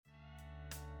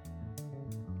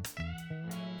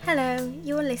Hello,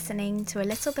 you're listening to A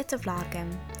Little Bit of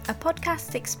Lagom, a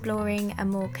podcast exploring a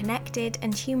more connected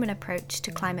and human approach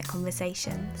to climate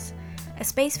conversations, a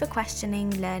space for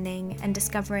questioning, learning, and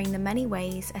discovering the many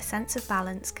ways a sense of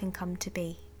balance can come to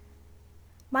be.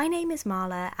 My name is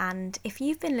Marla, and if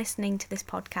you've been listening to this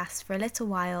podcast for a little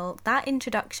while, that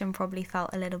introduction probably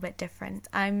felt a little bit different.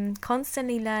 I'm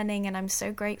constantly learning, and I'm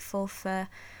so grateful for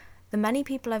the many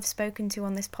people I've spoken to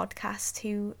on this podcast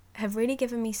who have really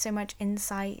given me so much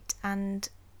insight and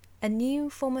a new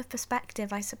form of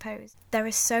perspective, I suppose. There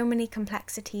are so many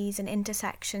complexities and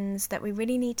intersections that we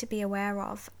really need to be aware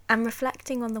of, and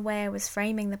reflecting on the way I was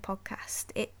framing the podcast,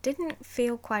 it didn't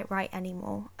feel quite right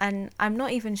anymore, and I'm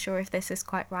not even sure if this is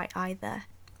quite right either.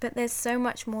 But there's so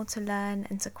much more to learn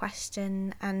and to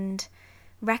question, and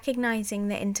recognising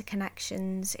the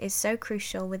interconnections is so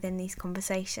crucial within these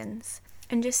conversations.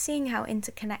 And just seeing how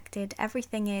interconnected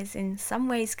everything is in some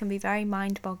ways can be very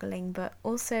mind-boggling, but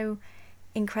also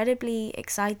incredibly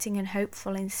exciting and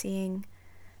hopeful in seeing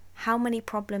how many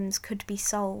problems could be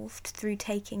solved through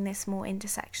taking this more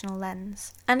intersectional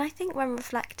lens. And I think when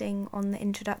reflecting on the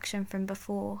introduction from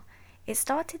before, it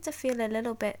started to feel a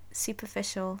little bit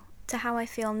superficial to how I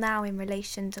feel now in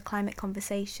relation to climate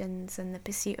conversations and the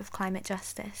pursuit of climate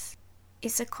justice.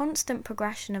 It's a constant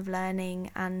progression of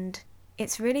learning, and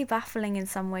it's really baffling in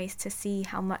some ways to see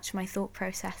how much my thought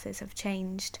processes have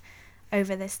changed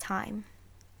over this time.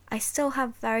 I still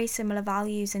have very similar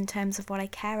values in terms of what I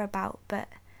care about, but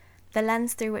the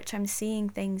lens through which I'm seeing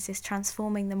things is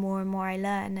transforming the more and more I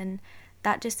learn, and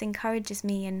that just encourages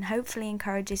me and hopefully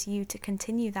encourages you to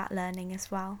continue that learning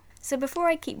as well. So before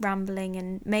I keep rambling,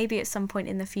 and maybe at some point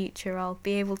in the future I'll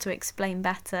be able to explain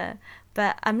better,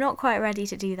 but I'm not quite ready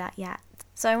to do that yet.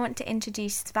 So I want to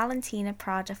introduce Valentina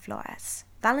Prada Flores.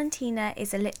 Valentina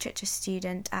is a literature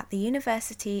student at the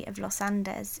University of Los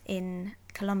Andes in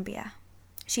Colombia.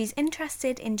 She's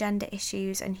interested in gender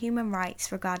issues and human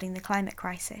rights regarding the climate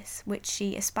crisis, which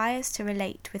she aspires to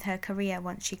relate with her career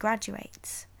once she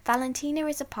graduates. Valentina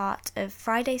is a part of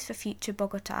Fridays for Future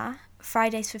Bogota,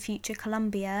 Fridays for Future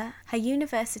Colombia, her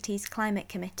university's climate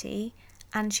committee,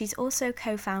 and she's also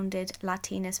co-founded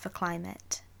Latinas for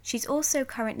Climate. She's also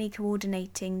currently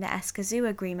coordinating the Escazú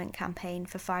Agreement campaign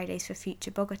for Fridays for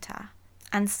Future Bogota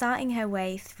and starting her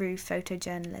way through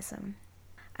photojournalism.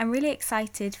 I'm really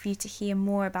excited for you to hear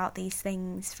more about these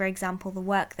things, for example, the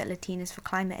work that Latinas for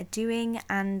Climate are doing,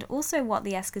 and also what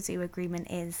the Escazú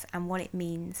Agreement is and what it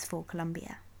means for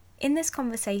Colombia. In this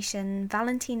conversation,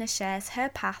 Valentina shares her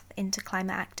path into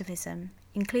climate activism,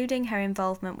 including her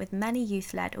involvement with many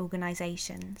youth-led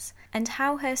organisations, and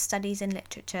how her studies in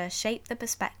literature shape the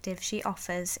perspective she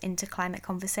offers into climate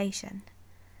conversation.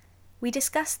 We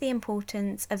discuss the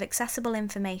importance of accessible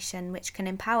information which can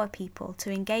empower people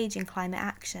to engage in climate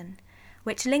action,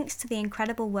 which links to the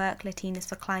incredible work Latinas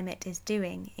for Climate is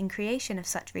doing in creation of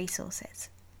such resources.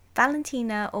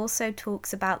 Valentina also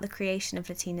talks about the creation of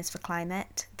Latinas for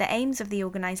Climate, the aims of the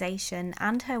organisation,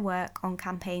 and her work on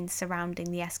campaigns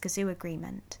surrounding the Escazú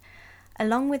Agreement,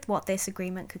 along with what this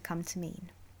agreement could come to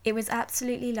mean. It was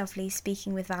absolutely lovely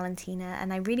speaking with Valentina,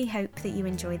 and I really hope that you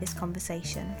enjoy this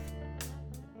conversation.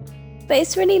 But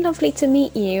it's really lovely to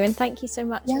meet you, and thank you so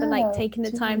much for taking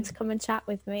the time to come and chat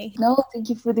with me. No, thank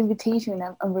you for the invitation.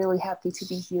 I'm really happy to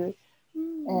be here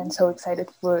and so excited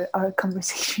for our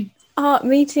conversation. Oh,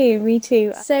 me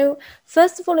too. So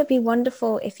first of all, it'd be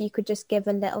wonderful if you could just give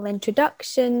a little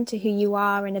introduction to who you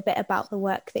are and a bit about the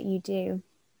work that you do.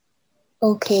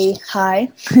 Okay,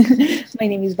 hi. My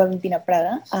name is Valentina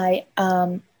Prada. I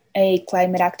am a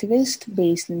climate activist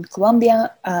based in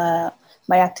Colombia.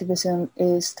 My activism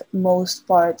is most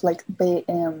part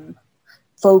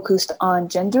focused on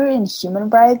gender and human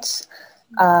rights.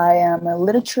 I am a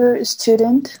literature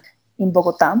student in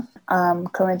Bogota. I'm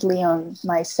currently on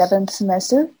my 7th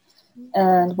semester,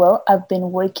 and I've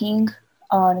been working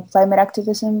on climate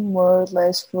activism more or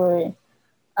less for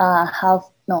a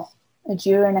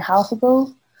year and a half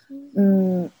ago.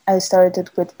 I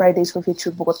started with Fridays for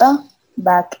Future Bogota.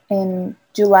 Back in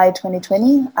July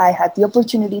 2020, I had the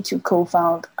opportunity to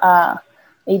co-found a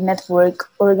network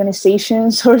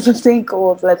organization sort of thing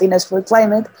called Latinas for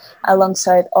Climate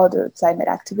alongside other climate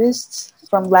activists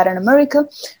from Latin America.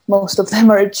 Most of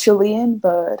them are Chilean,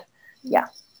 but yeah,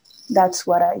 that's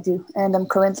what I do. And I'm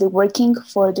currently working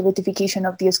for the ratification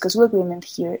of the Escazú Agreement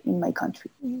here in my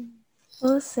country.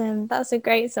 Awesome. That's a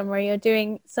great summary. You're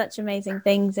doing such amazing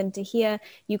things, and to hear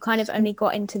you kind of only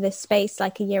got into this space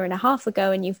like a year and a half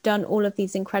ago and you've done all of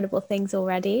these incredible things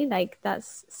already, like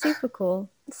that's super cool.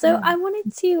 So I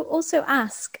wanted to also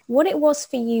ask what it was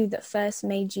for you that first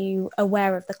made you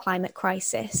aware of the climate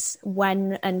crisis,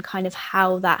 when and kind of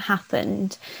how that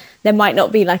happened. There might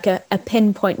not be like a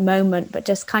pinpoint moment, but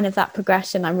just kind of that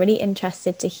progression. I'm really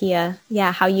interested to hear,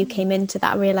 how you came into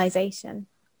that realization.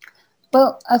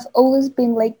 Well, I've always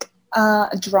been like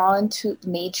drawn to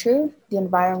nature, the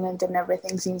environment, and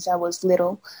everything since I was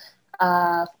little.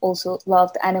 Also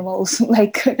loved animals,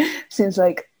 like since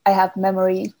like I have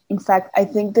memory. In fact, I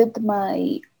think that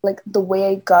my like the way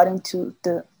I got into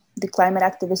the climate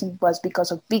activism was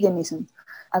because of veganism.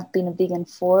 I've been a vegan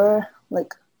for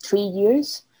like 3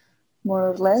 years, more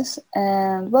or less,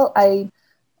 and well, I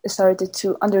started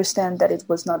to understand that it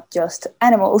was not just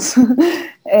animals who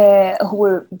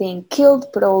were being killed,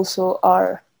 but also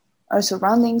our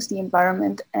surroundings, the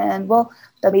environment, and well,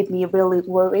 that made me really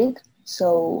worried.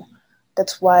 So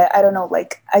that's why I don't know.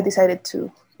 Like I decided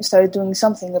to start doing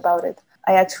something about it.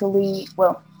 I actually,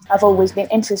 well, I've always been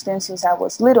interested since I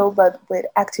was little, but with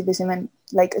activism and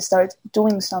like start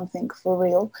doing something for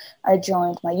real, I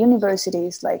joined my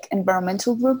university's like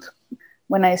environmental group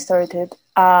when I started.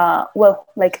 Well,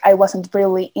 like I wasn't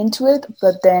really into it,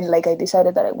 but then like I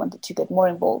decided that I wanted to get more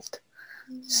involved.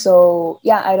 So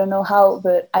yeah, I don't know how,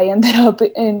 but I ended up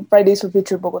in Fridays for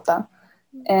Future Bogota.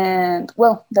 And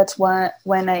well, that's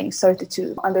when I started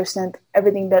to understand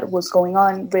everything that was going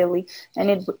on really.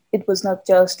 And it was not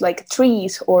just like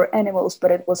trees or animals,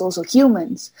 but it was also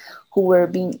humans who were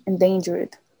being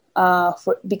endangered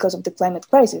because of the climate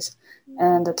crisis.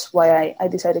 And that's why I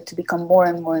decided to become more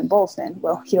and more involved. And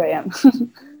well, here I am.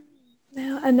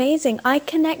 No, amazing. I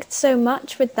connect so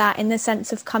much with that in the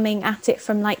sense of coming at it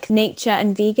from like nature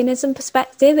and veganism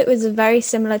perspective. It was a very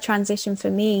similar transition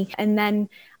for me. And then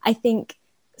I think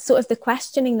sort of the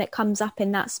questioning that comes up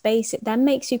in that space, it then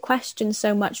makes you question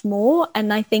so much more.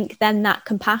 And I think then that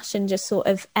compassion just sort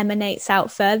of emanates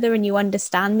out further and you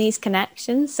understand these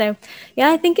connections. So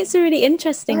yeah, I think it's a really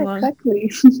interesting Yeah, one.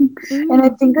 exactly. And I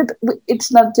think that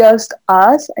it's not just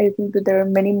us. I think that there are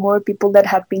many more people that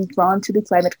have been drawn to the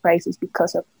climate crisis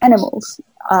because of animals,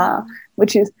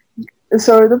 which is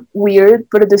sort of weird,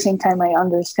 but at the same time, I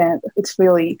understand. It's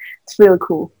really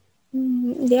cool.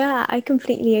 Yeah, I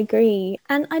completely agree.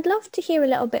 And I'd love to hear a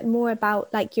little bit more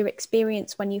about like your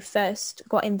experience when you first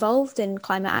got involved in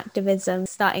climate activism,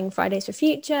 starting Fridays for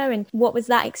Future, and what was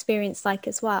that experience like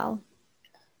as well?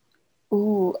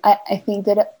 Ooh, I think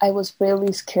that I was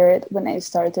really scared when I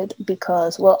started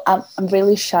because, well, I'm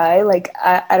really shy. Like,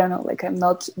 I don't know, like, I'm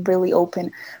not really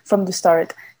open from the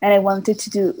start. And I wanted to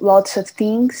do lots of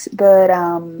things, but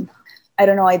I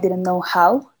don't know, I didn't know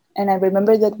how. And I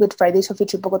remember that with Fridays for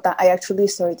Future Bogota, I actually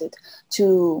started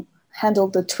to handle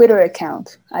the Twitter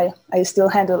account. I still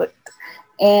handle it,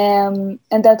 and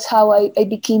that's how I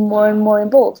became more and more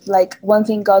involved. Like one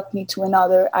thing got me to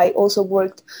another. I also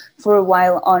worked for a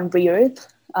while on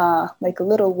Re-Earth, like a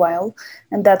little while,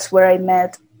 and that's where I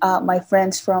met my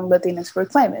friends from Latinas for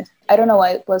Climate. I don't know,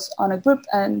 I was on a group,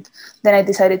 and then I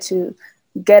decided to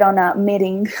get on a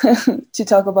meeting to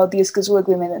talk about the Escazú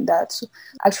agreement, and that's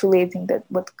actually I think that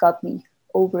what got me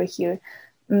over here.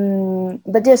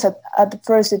 But yes, at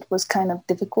first it was kind of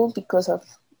difficult because of,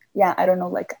 yeah, I don't know,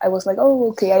 like I was like, oh,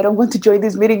 okay, I don't want to join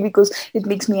this meeting because it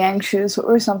makes me anxious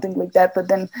or something like that. But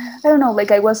then I don't know,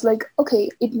 like I was like, okay,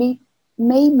 may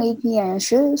make me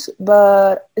anxious,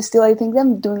 but still I think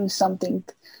I'm doing something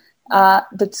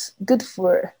that's good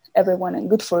for everyone and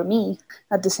good for me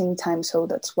at the same time. So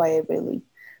that's why I really,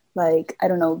 like, I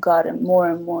don't know, got more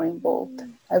and more involved.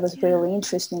 I was Yeah. really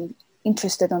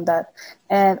interested on that.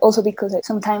 And also because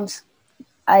sometimes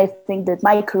I think that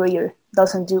my career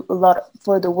doesn't do a lot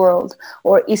for the world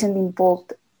or isn't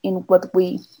involved in what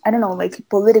we, I don't know, like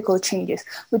political changes,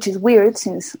 which is weird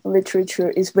since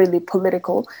literature is really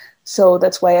political. So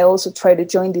that's why I also try to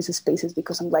join these spaces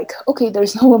because I'm like, okay,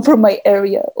 there's no one from my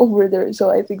area over there. So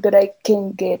I think that I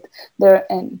can get there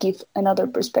and give another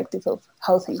perspective of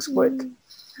how things work.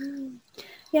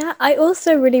 Yeah, I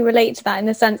also really relate to that in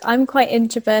the sense I'm quite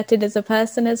introverted as a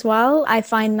person as well. I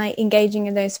find like engaging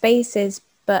in those spaces,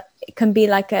 but it can be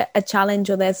like a challenge,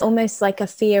 or there's almost like a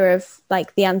fear of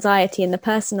like the anxiety and the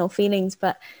personal feelings.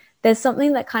 But there's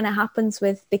something that kind of happens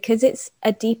with, because it's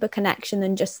a deeper connection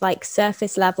than just like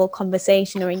surface level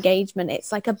conversation or engagement.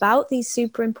 It's like about these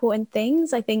super important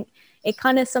things. I think it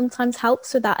kind of sometimes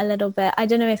helps with that a little bit. I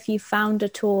don't know if you found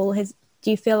at all,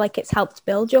 do you feel like it's helped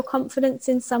build your confidence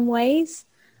in some ways?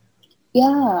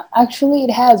 Yeah, actually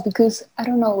it has because I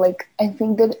don't know, like I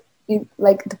think that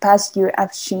like the past year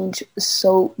I've changed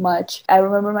so much. I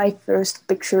remember my first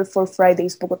picture for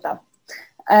Fridays Bogota,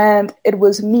 and it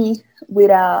was me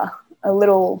with a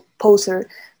little poster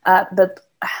that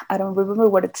I don't remember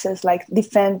what it says, like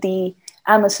defend the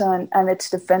Amazon and its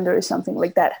defender or something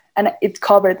like that. And it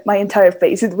covered my entire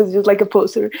face. It was just like a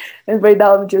poster. And right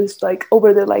now I'm just like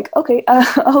over there, like, okay,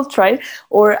 I'll try.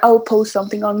 Or I'll post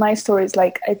something on my stories.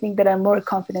 Like, I think that I'm more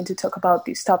confident to talk about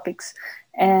these topics.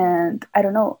 And I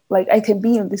don't know, like I can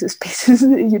be in these spaces,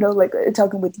 like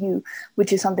talking with you,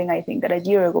 which is something I think that a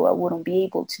year ago I wouldn't be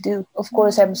able to do. Of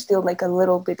course, I'm still like a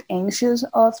little bit anxious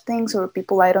of things or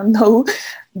people I don't know,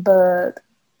 but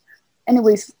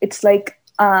anyways, it's like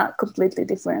completely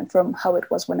different from how it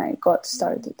was when I got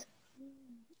started.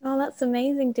 Oh, that's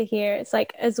amazing to hear. It's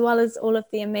like, as well as all of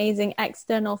the amazing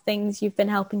external things you've been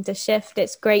helping to shift,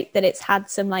 it's great that it's had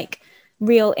some like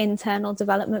real internal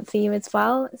development for you as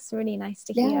well. It's really nice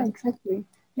to hear. Yeah, exactly.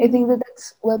 I think that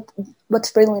that's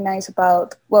what's really nice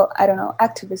about, well, I don't know,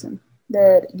 activism,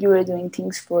 that you are doing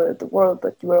things for the world,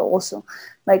 but you are also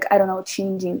like, I don't know,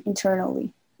 changing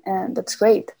internally. And that's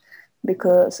great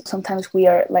because sometimes we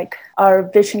are like, our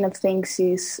vision of things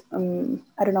is, I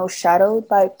don't know, shadowed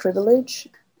by privilege.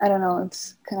 I don't know,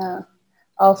 it's kind of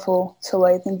awful. So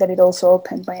I think that it also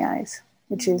opened my eyes,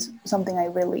 which is something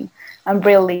I'm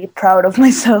really proud of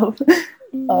myself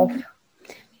of.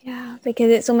 Yeah,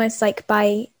 because it's almost like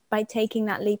by taking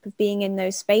that leap of being in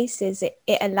those spaces, it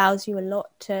allows you a lot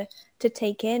to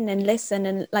take in and listen.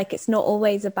 And like, it's not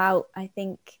always about, I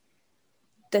think,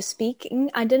 the speaking.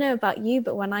 I don't know about you,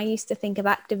 but when I used to think of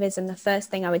activism, the first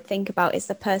thing I would think about is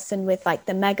the person with like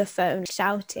the megaphone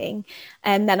shouting.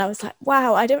 And then I was like,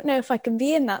 wow, I don't know if I can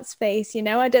be in that space.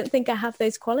 I don't think I have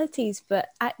those qualities, but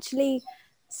actually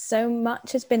so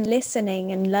much has been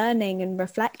listening and learning and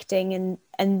reflecting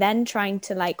and then trying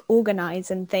to like organize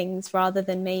and things rather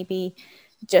than maybe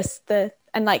just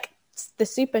and like the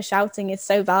super shouting is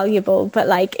so valuable, but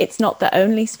like it's not the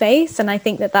only space. And I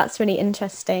think that that's really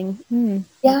interesting.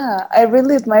 Yeah, I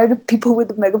really admire the people with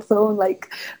the megaphone,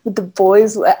 like with the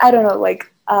voice. I don't know,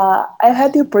 like I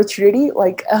had the opportunity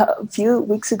like a few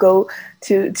weeks ago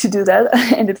to do that,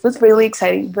 and it was really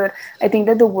exciting. But I think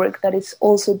that the work that is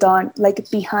also done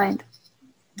like behind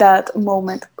that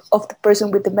moment of the person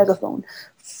with the megaphone,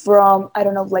 from I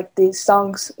don't know, like the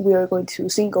songs we are going to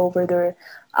sing over there,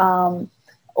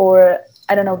 or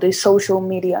I don't know, the social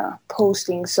media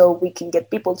posting so we can get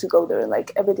people to go there.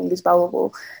 Like everything is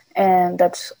valuable, and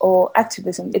that's all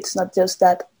activism. It's not just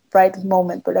that right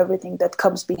moment, but everything that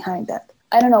comes behind that.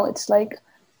 I don't know. It's like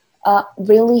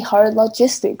really hard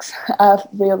logistics. I've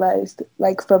realized,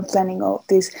 like from planning all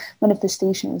these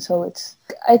manifestations. So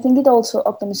I think it also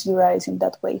opens your eyes in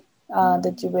that way.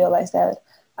 That you realize that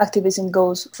activism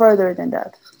goes further than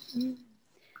that.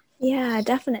 Yeah,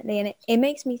 definitely. And it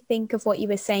makes me think of what you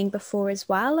were saying before as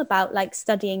well about like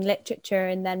studying literature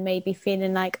and then maybe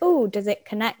feeling like, oh, does it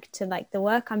connect to like the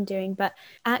work I'm doing? But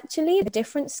actually, the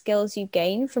different skills you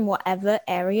gain from whatever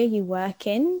area you work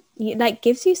in, like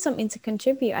gives you something to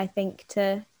contribute, I think,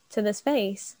 to the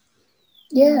space.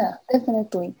 Yeah,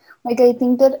 definitely. Like I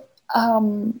think that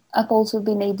I've also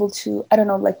been able to, I don't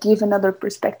know, like give another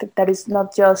perspective that is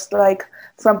not just like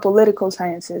from political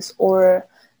sciences or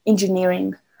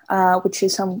engineering, which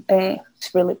is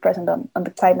it's really present on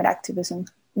the climate activism.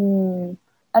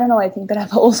 I don't know. I think that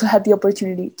I've also had the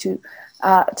opportunity to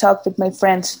talk with my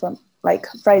friends from like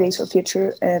Fridays for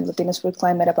Future and Latinos for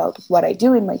Climate about what I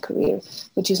do in my career,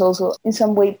 which is also in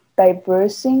some way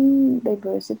diversifying the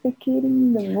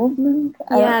movement.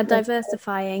 I Yeah, don't like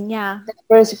diversifying. Yeah.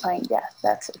 diversifying. Yeah,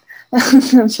 that's it.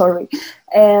 I'm sorry.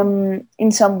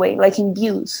 In some way, like in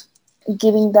views,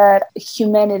 giving that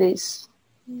humanities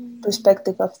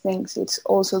perspective of things, it's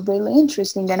also really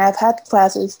interesting. And I've had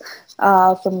classes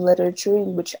from literature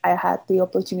in which I had the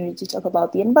opportunity to talk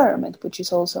about the environment, which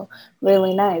is also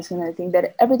really nice. And I think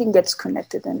that everything gets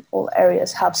connected and all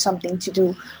areas have something to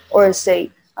do or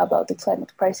say about the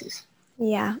climate crisis.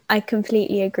 Yeah, I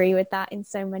completely agree with that in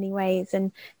so many ways.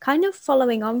 And kind of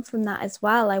following on from that as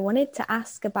well, I wanted to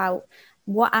ask about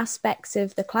what aspects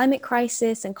of the climate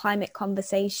crisis and climate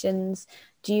conversations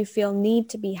do you feel need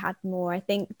to be had more? I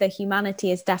think the humanity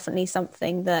is definitely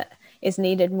something that is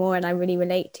needed more and I really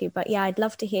relate to. But yeah, I'd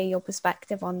love to hear your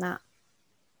perspective on that.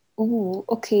 Ooh,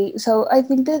 okay. So I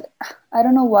think that I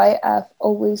don't know why I've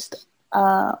always,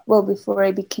 well, before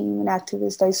I became an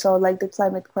activist, I saw like the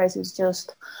climate crisis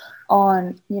just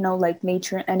on, like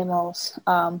nature, animals,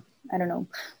 I don't know,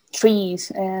 trees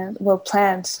and well,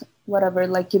 plants, whatever,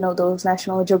 like, those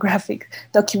National Geographic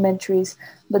documentaries.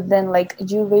 But then like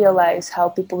you realize how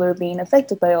people are being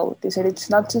affected by all of this. And it's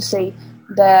not to say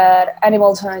that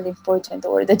animals aren't important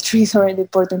or that trees aren't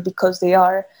important because they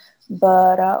are,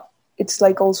 but it's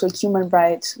like also a human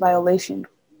rights violation.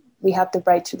 We have the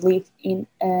right to live in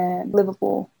a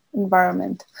livable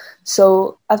environment.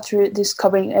 So after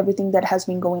discovering everything that has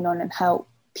been going on and how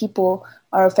people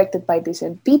are affected by this,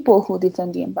 and people who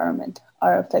defend the environment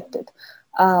are affected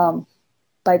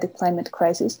by the climate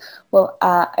crisis, well,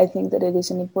 I think that it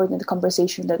is an important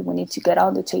conversation that we need to get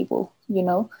on the table,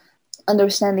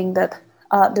 understanding that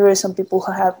there are some people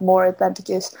who have more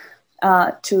advantages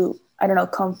to, I don't know,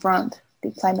 confront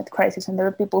the climate crisis, and there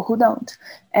are people who don't,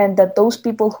 and that those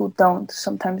people who don't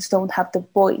sometimes don't have the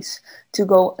voice to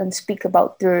go and speak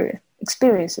about their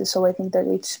experiences. So I think that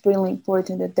it's really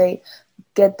important that they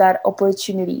get that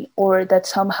opportunity, or that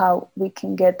somehow we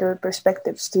can get their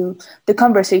perspectives to the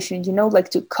conversation,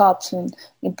 like to COPs and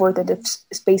important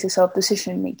spaces of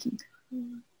decision making.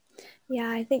 Yeah,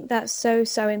 I think that's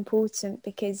so important,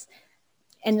 because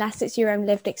unless it's your own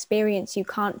lived experience, you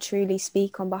can't truly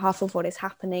speak on behalf of what is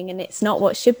happening. And it's not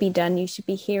what should be done. You should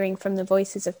be hearing from the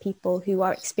voices of people who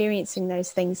are experiencing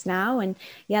those things now. And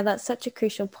yeah, that's such a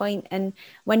crucial point. And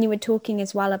when you were talking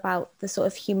as well about the sort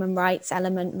of human rights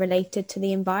element related to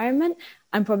the environment,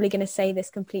 I'm probably going to say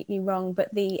this completely wrong,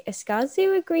 but the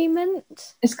Escazú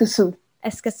Agreement?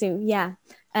 Escazú, yeah.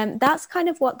 That's kind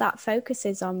of what that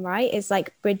focuses on, right? Is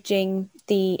like bridging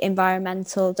the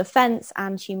environmental defense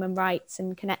and human rights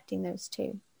and connecting those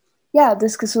two. Yeah, the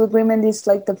Escazú Agreement is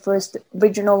like the first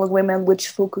regional agreement which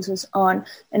focuses on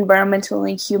environmental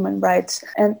and human rights.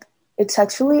 And it's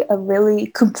actually a really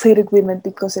complete agreement,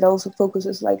 because it also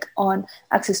focuses like on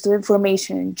access to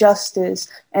information, justice,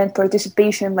 and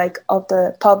participation like of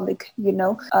the public.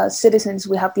 Citizens,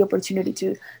 we have the opportunity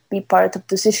to be part of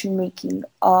decision making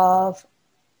of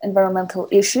environmental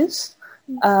issues,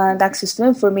 and access to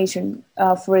information,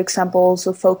 for example,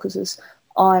 also focuses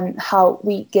on how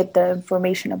we get the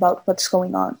information about what's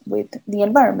going on with the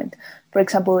environment. For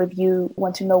example, if you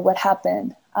want to know what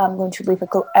happened, I'm going to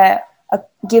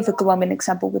give a Colombian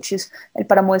example, which is El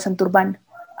Páramo de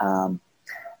Santurbán.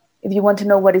 If you want to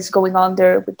know what is going on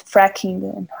there with fracking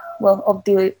and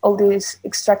all this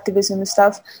extractivism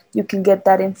stuff, you can get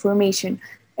that information,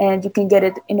 and you can get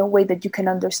it in a way that you can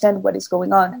understand what is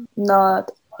going on, not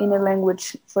in a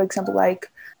language, for example, like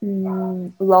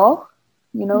law,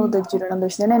 that you don't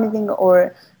understand anything,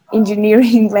 or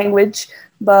engineering language,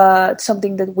 but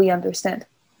something that we understand.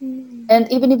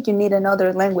 And even if you need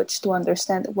another language to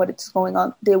understand what is going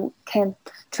on, they can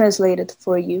translate it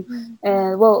for you.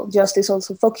 And justice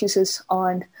also focuses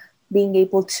on being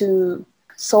able to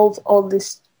solve all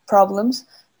these problems,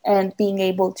 and being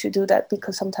able to do that,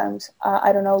 because sometimes,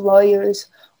 lawyers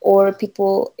or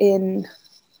people in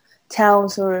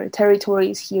towns or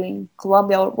territories here in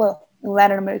Colombia, or in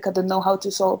Latin America, don't know how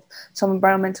to solve some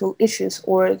environmental issues,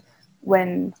 or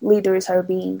when leaders are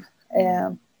being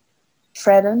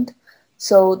threatened.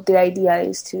 So the idea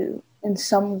is to, in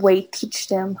some way, teach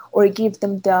them or give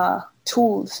them the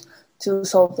tools to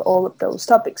solve all of those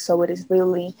topics. So it is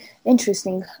really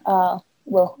interesting,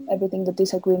 everything that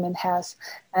this agreement has.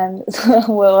 And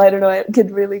I don't know, I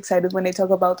get really excited when I talk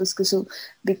about Escazú,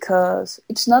 because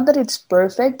it's not that it's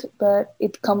perfect, but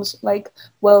it comes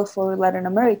for Latin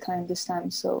America in this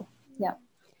time. So yeah.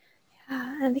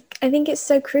 I think it's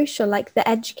so crucial, like the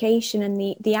education and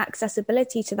the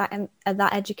accessibility to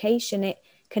that education. It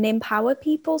can empower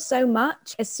people so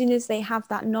much. As soon as they have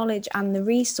that knowledge and the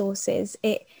resources,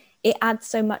 it adds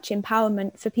so much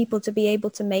empowerment for people to be able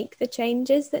to make the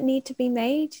changes that need to be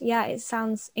made. Yeah, it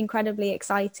sounds incredibly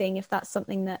exciting if that's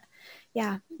something that,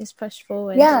 is pushed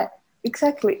forward. Yeah,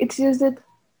 exactly. It's just that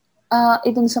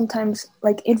even sometimes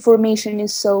information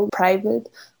is so private,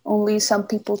 only some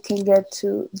people can get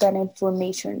to that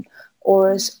information,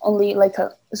 or only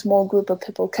a small group of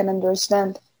people can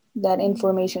understand that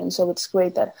information. So it's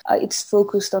great that it's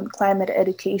focused on climate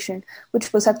education,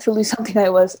 which was actually something I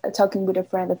was talking with a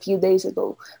friend a few days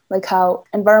ago, like how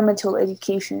environmental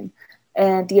education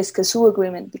and the Escazú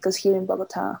Agreement, because here in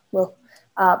Bogota,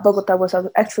 Bogota was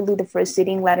actually the first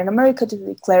city in Latin America to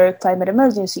declare a climate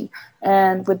emergency.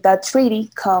 And with that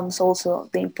treaty comes also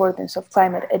the importance of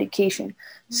climate education.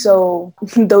 So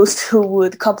those two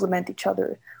would complement each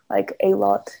other a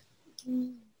lot.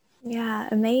 Yeah,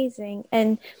 amazing.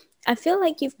 And I feel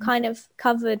like you've kind of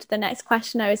covered the next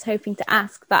question I was hoping to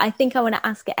ask, but I think I want to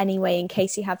ask it anyway in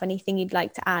case you have anything you'd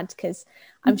like to add, because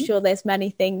I'm sure there's many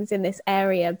things in this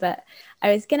area. But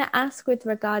I was going to ask with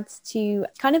regards to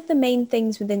kind of the main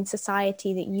things within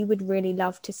society that you would really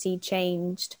love to see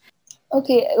changed.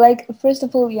 Okay, first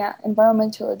of all,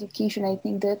 environmental education. I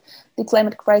think that the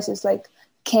climate crisis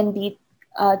can be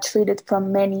treated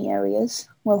from many areas.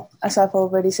 Well, as I've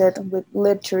already said, with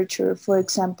literature, for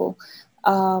example.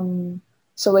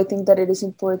 So I think that it is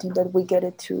important that we get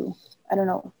it to I don't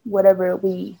know, whatever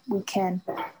we can.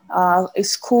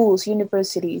 Schools,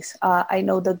 universities. I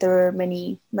know that there are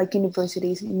many like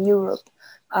universities in Europe,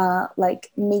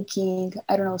 like making,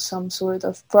 I don't know, some sort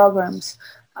of programs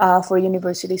for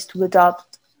universities to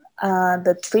adopt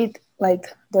that treat like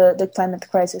the climate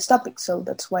crisis topic. So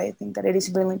that's why I think that it is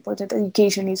really important.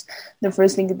 Education is the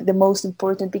first thing, the most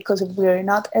important, because if we're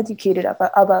not educated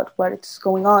about what's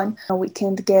going on, we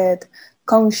can't get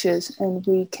conscious and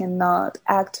we cannot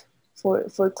act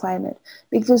for climate.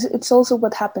 Because it's also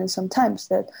what happens sometimes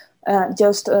that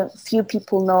just a few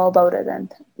people know about it,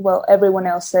 and well, everyone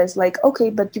else says like,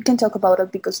 okay, but you can talk about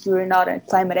it because you're not a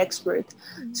climate expert.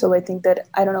 So I think that,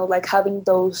 I don't know, like having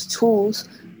those tools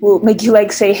will make you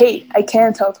like say, hey, I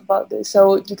can talk about this,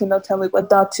 so you cannot tell me what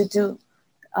not to do.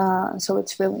 So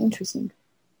it's really interesting.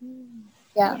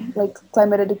 Yeah, like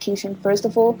climate education first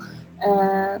of all.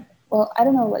 Well, I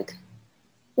don't know, like,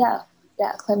 yeah,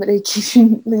 yeah, climate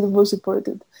education like the most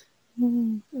important.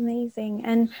 Amazing.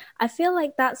 And I feel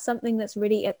like that's something that's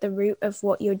really at the root of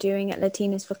what you're doing at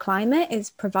Latinas for Climate,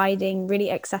 is providing really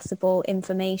accessible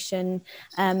information,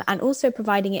 and also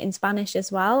providing it in Spanish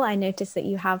as well. I noticed that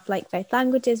you have like both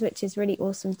languages, which is really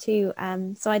awesome too.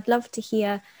 So I'd love to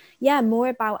hear, more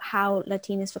about how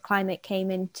Latinas for Climate came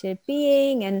into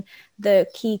being and the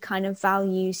key kind of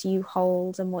values you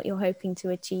hold and what you're hoping to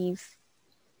achieve.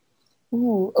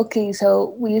 Ooh, okay,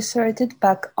 so we started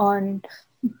back on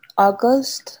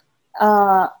August,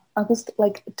 August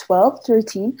like 12,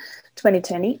 13,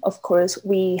 2020. Of course,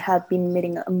 we had been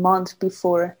meeting a month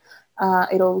before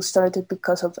it all started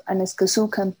because of an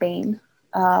Escazú campaign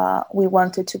we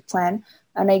wanted to plan,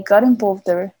 and I got involved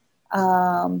there.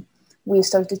 We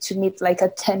started to meet like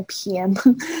at 10 p.m.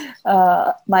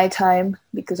 My time,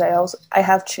 because I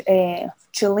have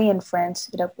Chilean friends.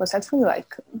 It was actually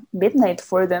like midnight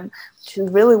for them, which is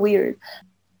really weird.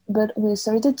 But we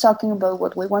started talking about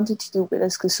what we wanted to do with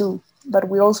Escazú. But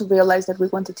we also realized that we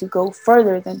wanted to go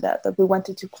further than that we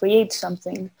wanted to create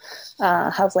something,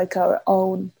 have like our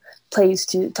own place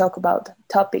to talk about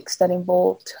topics that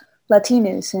involved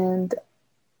Latinas and,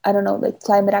 I don't know, like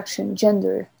climate action,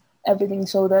 gender, everything.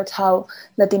 So that's how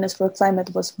Latinas for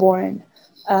Climate was born.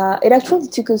 It actually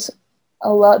took us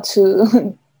a lot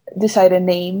to decide a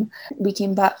name. We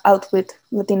came back out with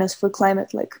Latinas for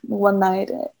Climate like one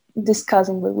night,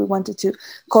 discussing what we wanted to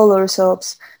call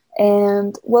ourselves.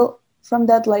 And well, from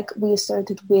that, like we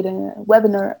started with a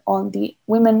webinar on the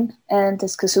women and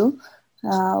Escazú,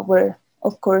 where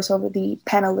of course all of the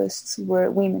panelists were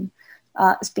women,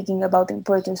 speaking about the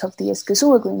importance of the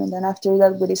Escazú agreement. And after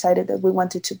that, we decided that we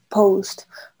wanted to post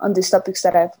on these topics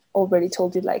that I've already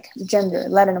told you, like gender,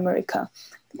 Latin America,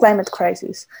 climate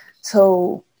crisis.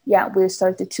 So yeah, we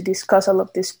started to discuss all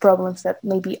of these problems that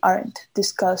maybe aren't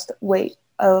discussed way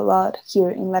a lot here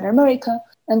in Latin America.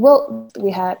 And well, we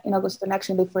had in August an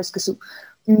action day for Escazú.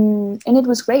 And it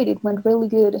was great. It went really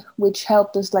good, which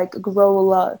helped us like grow a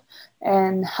lot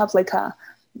and have like a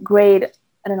great,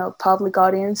 I don't know, public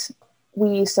audience.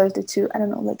 We started to, I don't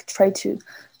know, like try to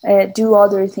do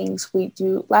other things. We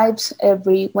do lives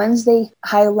every Wednesday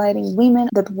highlighting women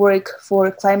that work for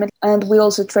climate. And we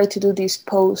also try to do this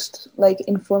post, like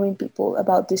informing people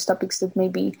about these topics that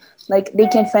maybe like they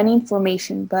can find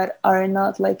information but are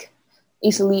not like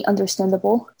easily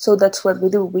understandable. So that's what we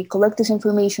do. We collect this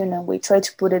information and we try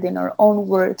to put it in our own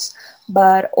words,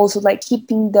 but also like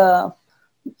keeping the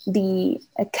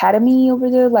academy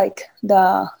over there, like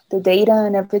the data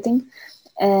and everything.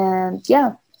 And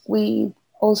yeah, we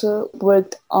also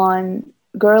worked on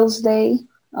Girls' Day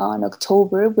on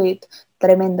October with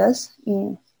Tremendas,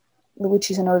 which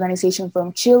is an organization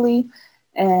from Chile.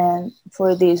 And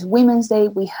for this Women's Day,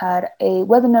 we had a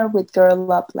webinar with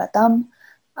Girl Up Latam.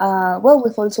 Well,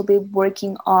 we've also been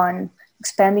working on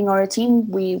expanding our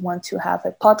team. We want to have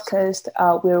a podcast.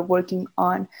 We're working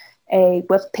on a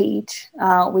web page,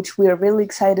 which we are really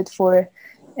excited for.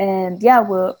 And yeah,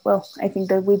 well, I think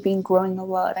that we've been growing a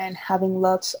lot and having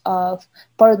lots of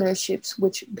partnerships,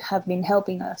 which have been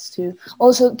helping us to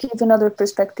also give another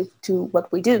perspective to what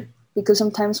we do. Because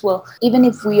sometimes, well, even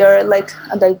if we are like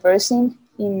a diverse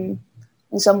in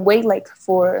some way, like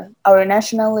for our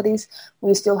nationalities,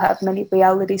 we still have many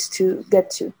realities to get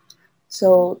to.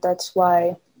 So that's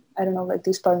why, I don't know, like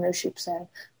these partnerships and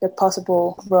the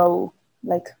possible role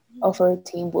like of our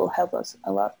team will help us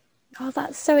a lot. Oh,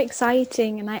 that's so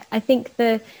exciting. And I think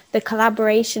the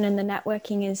collaboration and the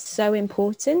networking is so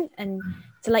important, and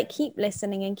to like keep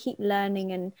listening and keep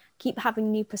learning and keep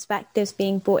having new perspectives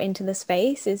being brought into the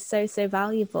space is so, so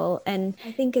valuable. And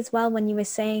I think as well, when you were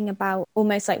saying about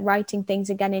almost like writing things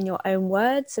again in your own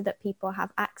words so that people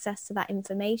have access to that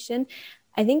information,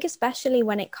 I think especially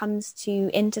when it comes to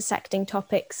intersecting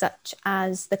topics such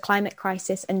as the climate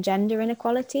crisis and gender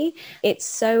inequality, it's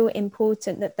so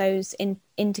important that those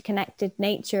interconnected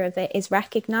nature of it is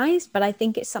recognized. But I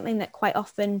think it's something that quite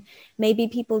often maybe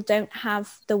people don't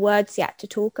have the words yet to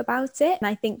talk about it. And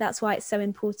I think that's why it's so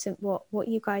important what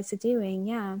you guys are doing.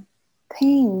 Yeah.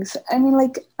 Thanks. I mean,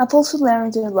 like, I've also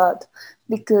learned a lot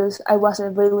because I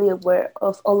wasn't really aware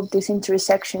of all of these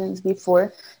intersections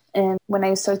before. And when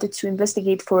I started to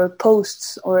investigate for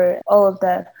posts or all of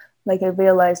that, like, I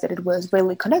realized that it was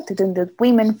really connected and that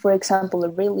women, for example, are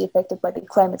really affected by the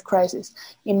climate crisis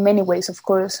in many ways. Of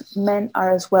course, men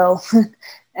are as well,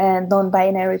 and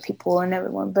non-binary people and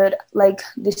everyone. But, like,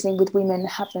 this thing with women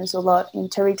happens a lot in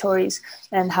territories,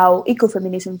 and how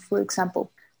ecofeminism, for example,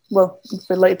 well, it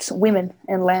relates women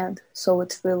and land. So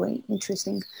it's really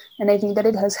interesting. And I think that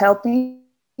it has helped me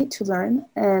to learn,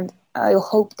 and I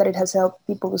hope that it has helped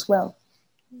people as well.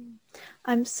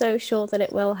 I'm so sure that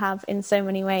it will have in so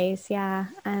many ways, yeah.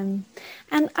 And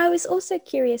I was also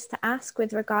curious to ask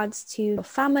with regards to your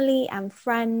family and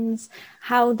friends,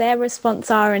 how their response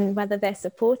are and whether they're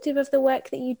supportive of the work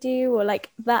that you do or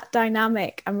like that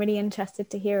dynamic. I'm really interested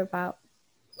to hear about.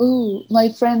 Oh, my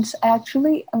friends,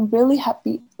 actually, I'm really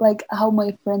happy, like, how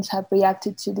my friends have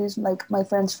reacted to this. Like, my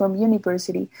friends from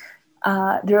university,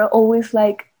 they're always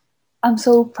like, I'm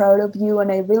so proud of you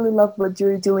and I really love what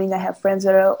you're doing. I have friends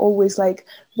that are always like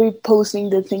reposting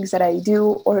the things that I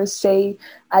do or say.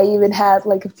 I even had,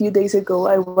 like, a few days ago,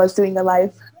 I was doing a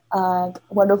live and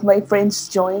one of my friends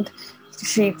joined.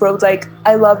 She wrote like,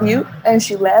 I love you, and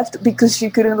she left because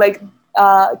she couldn't, like,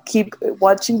 keep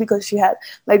watching because she had,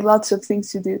 like, lots of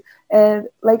things to do. And,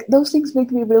 like, those things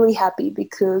make me really happy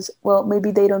because, well,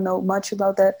 maybe they don't know much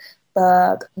about that,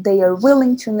 but they are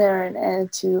willing to learn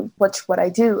and to watch what I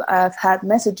do. I've had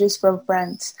messages from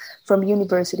friends from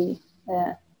university,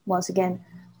 once again,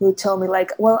 who tell me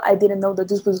like, well, I didn't know that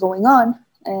this was going on,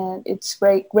 and it's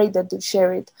great that you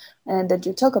share it and that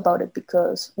you talk about it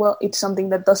because, well, it's something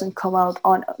that doesn't come out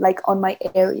on, like, on my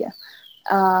area.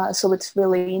 So it's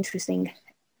really interesting.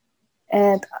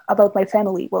 And about my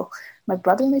family, well, my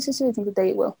brother and my sister, I think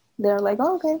that they're like,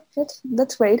 oh, okay,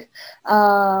 that's great.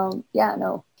 Yeah,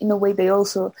 no, in a way they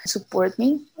also support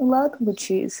me a lot, which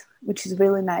is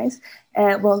really nice.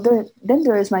 And, well, then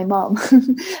there is my mom.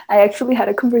 I actually had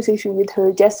a conversation with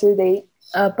her yesterday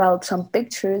about some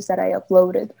pictures that I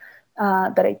uploaded,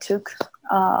 that I took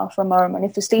from our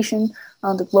manifestation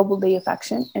on the Global Day of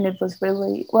Action, and it was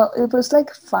really, well, it was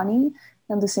like funny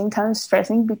and at the same time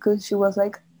stressing because she was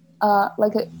like, I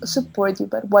support you,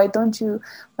 but why don't you,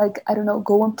 like, I don't know,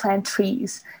 go and plant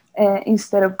trees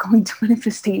instead of going to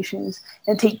manifestations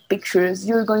and take pictures?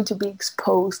 You're going to be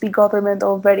exposed. The government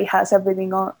already has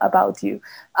everything on about you.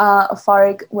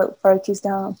 FARC is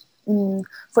the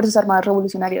Fuerzas Armadas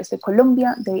Revolucionarias de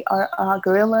Colombia. They are a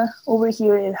guerrilla over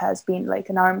here. It has been like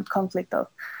an armed conflict of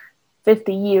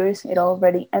 50 years. It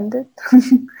already ended.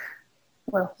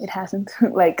 Well, it hasn't,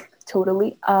 like,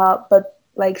 totally. But,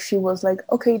 like, she was like,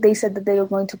 okay, they said that they are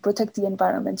going to protect the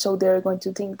environment, so they're going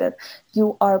to think that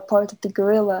you are part of the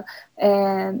guerrilla.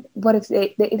 And what if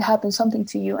it happens something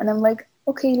to you? And I'm like,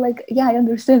 okay, like, yeah, I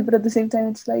understand, but at the same time,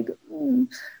 it's like,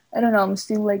 I don't know. I'm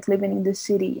still, like, living in the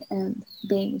city and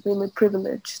being really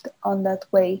privileged on that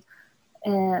way.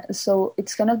 And so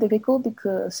it's kind of difficult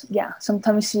because, yeah,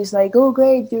 sometimes she's like, oh,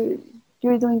 great,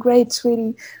 you're doing great,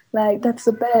 sweetie, like, that's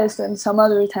the best. And some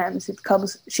other times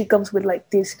she comes with, like,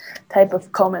 this type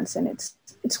of comments, and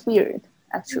it's weird,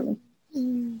 actually.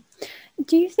 Mm.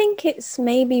 Do you think it's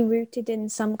maybe rooted in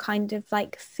some kind of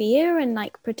like fear and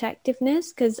like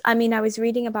protectiveness? Because I mean, I was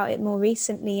reading about it more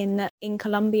recently in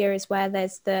Colombia is where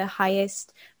there's the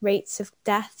highest rates of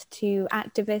death to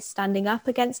activists standing up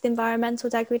against environmental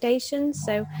degradation.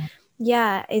 So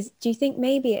yeah, do you think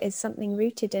maybe it is something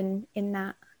rooted in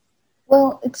that?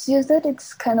 Well, it's just that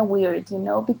it's kind of weird,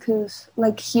 because,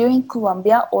 like, here in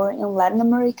Colombia or in Latin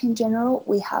America in general,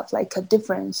 we have, like, a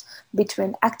difference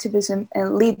between activism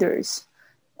and leaders.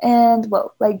 And,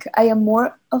 well, like, I am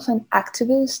more of an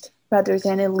activist rather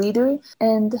than a leader.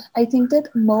 And I think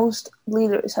that most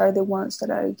leaders are the ones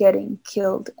that are getting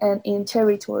killed and in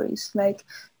territories like,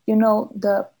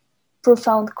 the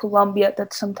profound Colombia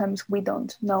that sometimes we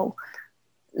don't know.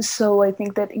 So I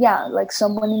think that, yeah, like,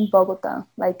 someone in Bogota,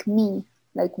 like me,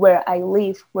 like, where I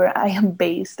live, where I am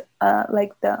based,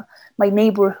 like, my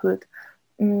neighborhood,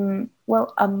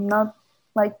 well, I'm not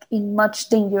like in much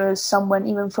danger as someone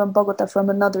even from Bogota, from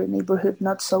another neighborhood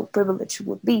not so privileged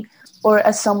would be, or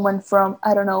as someone from,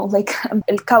 I don't know, like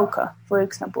El Cauca, for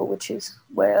example, which is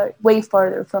way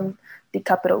farther from the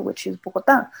capital, which is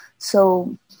Bogota.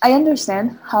 So I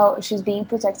understand how she's being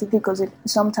protected because it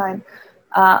sometime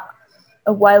a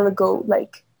while ago,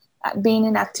 like being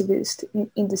an activist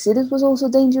in the cities was also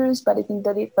dangerous, but I think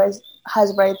that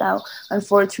has right now,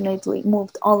 unfortunately,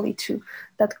 moved only to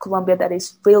that Colombia that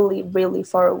is really, really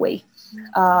far away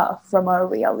from our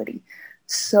reality.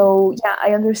 So yeah,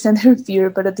 I understand her fear,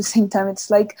 but at the same time,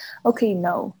 it's like, okay,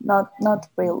 no, not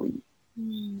really.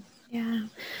 Yeah.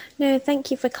 No, thank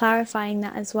you for clarifying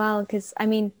that as well. Because, I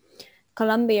mean,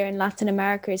 Colombia in Latin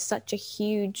America is such a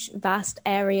huge, vast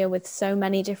area with so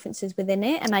many differences within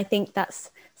it. And I think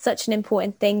that's such an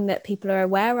important thing that people are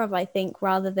aware of, I think,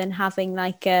 rather than having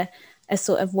like a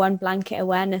sort of one blanket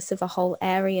awareness of a whole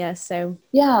area. So,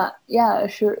 Yeah,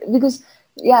 sure. Because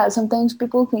yeah, sometimes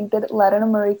people think that Latin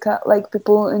America, like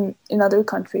people in other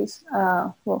countries,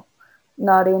 well,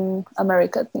 not in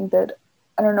America, think that,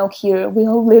 I don't know, here we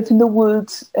all live in the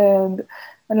woods, and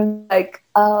I don't know, like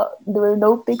there are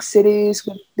no big cities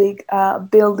with big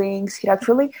buildings. Here,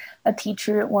 actually, a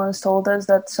teacher once told us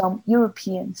that some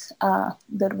Europeans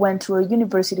that went to a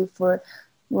university for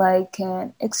like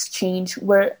an exchange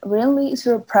were really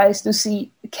surprised to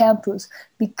see campus,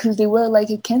 because they were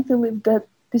like, I can't believe that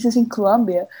this is in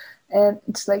Colombia. And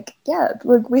it's like, yeah,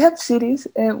 look, we have cities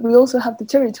and we also have the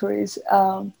territories.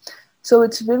 So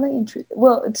it's really interesting.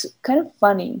 Well, it's kind of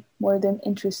funny more than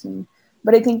interesting.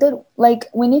 But I think that like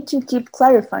we need to keep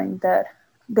clarifying that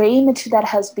the image that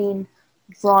has been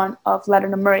drawn of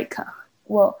Latin America,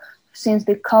 well, since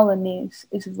the colonies,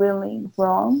 is really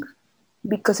wrong,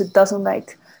 because it doesn't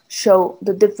like show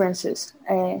the differences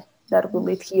that we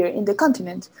live here in the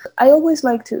continent. I always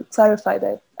like to clarify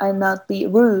that and not be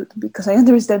rude, because I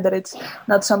understand that it's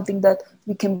not something that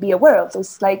we can be aware of.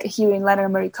 It's like here in Latin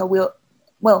America,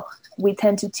 we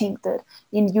tend to think that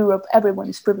in Europe everyone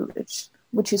is privileged,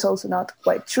 which is also not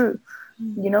quite true.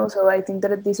 So I think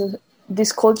that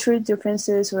these cultural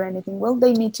differences or anything, well,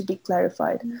 they need to be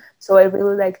clarified. So I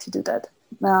really like to do that.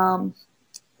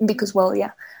 Because, well,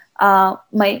 yeah,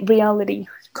 my reality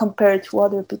compared to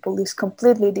other people is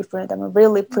completely different. I'm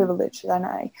really privileged, and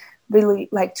I really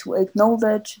like to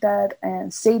acknowledge that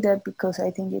and say that, because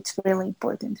I think it's really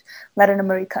important. Latin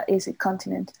America is a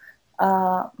continent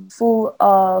full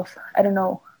of, I don't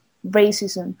know,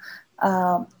 racism,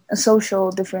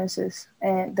 social differences,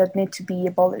 that need to be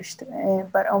abolished,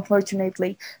 but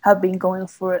unfortunately have been going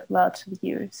for lots of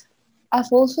years.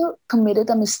 I've also committed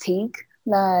a mistake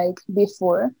like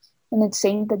before, and it's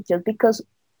saying that just because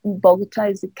Bogota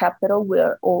is the capital,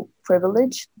 we're all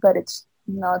privileged, but it's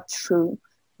not true.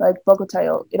 Like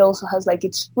Bogota, it also has like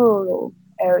its rural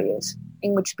areas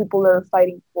in which people are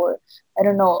fighting for, I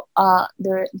don't know,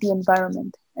 the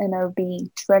environment, and are being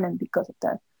threatened because of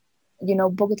that.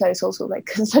 Bogota is also like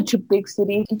such a big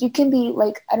city. You can be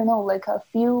like, I don't know, like a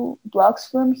few blocks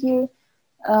from here.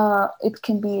 It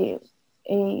can be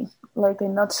a like a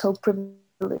not so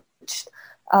privileged,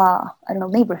 I don't know,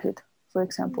 neighborhood, for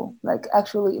example. Like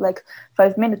actually, like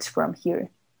 5 minutes from here.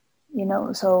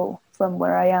 So from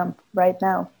where I am right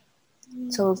now.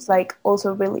 So it's like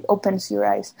also really opens your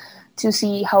eyes to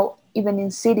see how even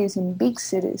in cities, in big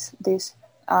cities, this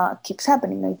keeps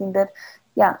happening. I think that,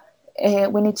 yeah,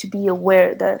 we need to be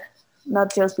aware that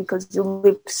not just because you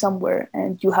live somewhere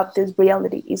and you have this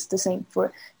reality is the same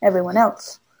for everyone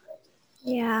else.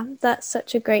 yeah, that's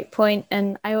such a great point.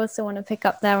 And I also want to pick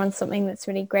up there on something that's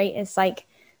really great is like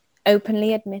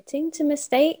openly admitting to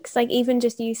mistakes. Like even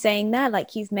just you saying there,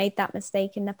 like you've made that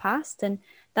mistake in the past. And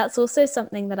that's also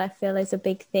something that I feel is a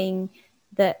big thing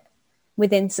that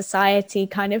within society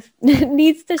kind of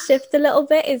needs to shift a little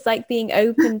bit, is like being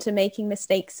open to making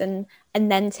mistakes and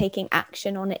then taking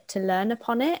action on it to learn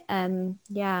upon it.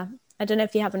 Yeah, I don't know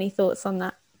if you have any thoughts on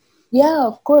that. Yeah,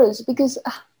 of course, because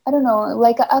I don't know,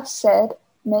 like I've said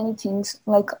many things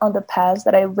like on the past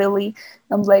that I really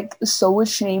am like so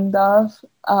ashamed of,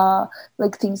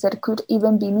 like things that could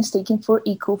even be mistaken for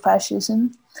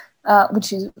eco-fascism,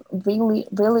 which is really,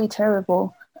 really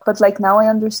terrible. But like now I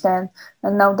understand,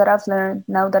 and now that I've learned,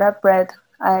 now that I've read,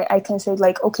 I can say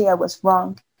like, okay, I was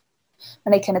wrong,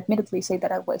 and I can admittedly say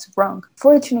that I was wrong.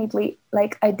 Fortunately,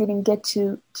 like I didn't get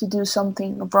to do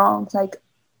something wrong, like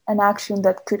an action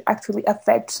that could actually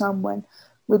affect someone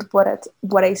with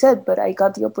what I said, but I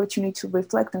got the opportunity to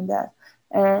reflect on that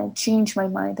and change my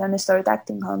mind and start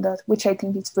acting on that, which I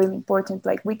think is really important.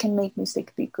 Like we can make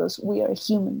mistakes because we are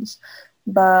humans,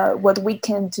 but what we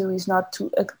can do is not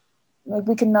to like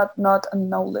we cannot not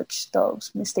acknowledge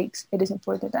those mistakes. It is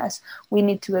important as we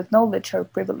need to acknowledge our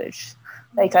privilege.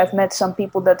 Like I've met some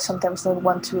people that sometimes don't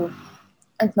want to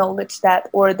acknowledge that,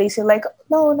 or they say like,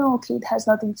 no, no, okay, it has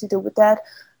nothing to do with that,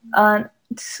 and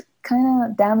it's kind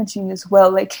of damaging as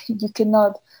well. Like you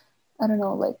cannot, I don't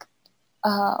know, like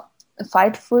uh,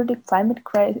 fight for the climate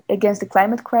crisis against the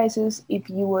climate crisis if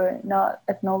you were not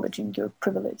acknowledging your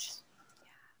privilege.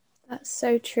 That's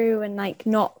so true, and like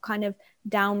not kind of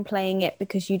downplaying it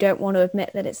because you don't want to admit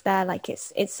that it's there. Like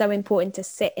it's so important to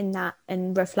sit in that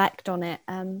and reflect on it,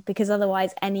 because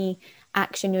otherwise any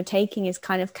action you're taking is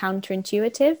kind of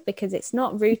counterintuitive because it's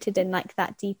not rooted in like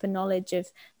that deeper knowledge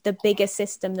of the bigger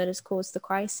system that has caused the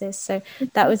crisis. So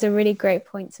that was a really great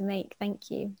point to make. Thank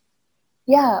you.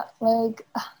 Yeah, like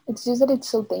it's just that it's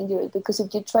so dangerous because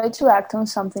if you try to act on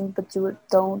something but you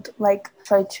don't like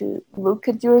try to look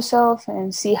at yourself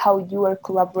and see how you are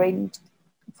collaborating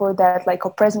for that like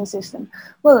oppressing system,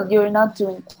 well, you're not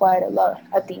doing quite a lot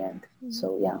at the end.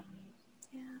 So yeah.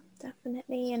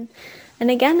 Definitely.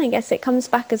 And again, I guess it comes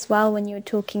back as well when you were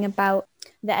talking about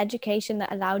the education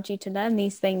that allowed you to learn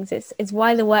these things. It's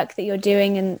why the work that you're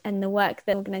doing and the work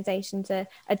that organizations are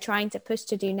trying to push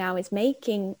to do now is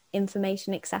making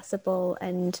information accessible,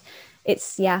 and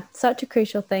it's such a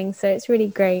crucial thing. So it's really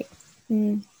great.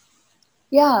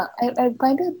 Yeah, I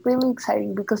find it really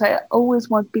exciting because I always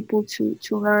want people to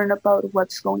learn about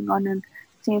what's going on. And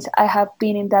since I have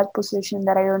been in that position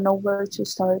that I don't know where to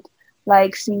start,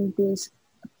 like seeing these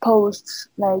posts,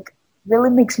 like really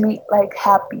makes me like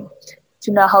happy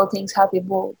to know how things have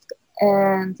evolved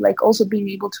and like also being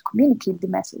able to communicate the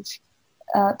message.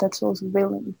 That's also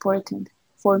really important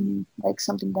for me, like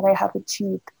something that I have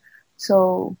achieved.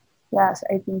 So yes,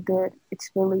 I think that it's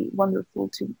really wonderful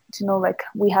to know like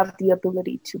we have the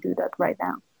ability to do that right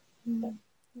now.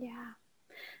 Yeah.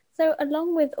 So,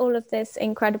 along with all of this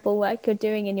incredible work you're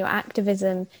doing in your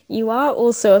activism, you are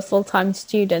also a full-time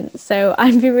student. So,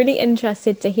 I'd be really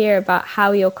interested to hear about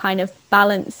how you're kind of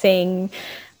balancing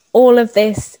all of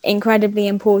this incredibly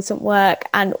important work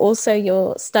and also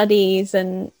your studies.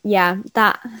 And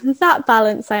that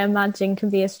balance, I imagine, can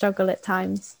be a struggle at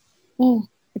times.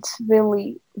 It's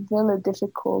really, really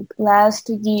difficult. Last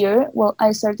year, well,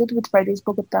 I started with Fridays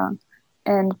Bogota,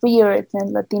 and we are at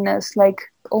Latinas like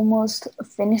almost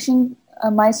finishing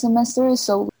my semester,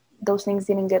 so those things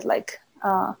didn't get like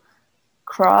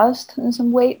crossed in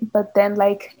some way. But then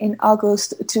like in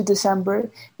August to December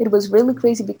it was really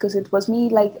crazy because it was me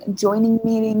like joining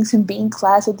meetings and being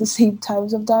class at the same time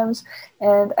sometimes,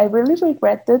 and I really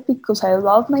regret that because I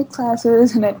love my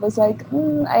classes and it was like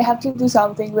I have to do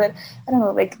something, but I don't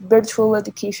know, like virtual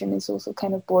education is also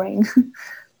kind of boring.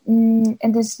 And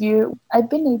this year I've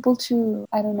been able to,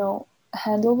 I don't know,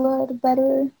 handle it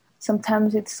better.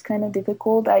 Sometimes it's kind of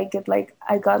difficult. I got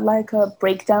like a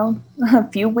breakdown a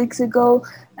few weeks ago,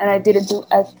 and I didn't do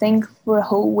a thing for a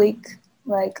whole week,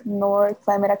 like nor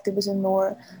climate activism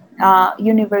nor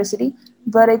university.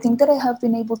 But I think that I have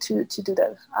been able to do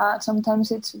that.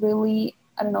 Sometimes it's really,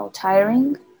 I don't know,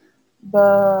 tiring,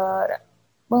 but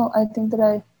well, I think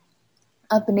that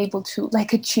I've been able to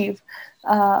like achieve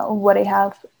what I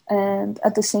have, and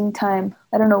at the same time,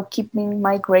 I don't know, keeping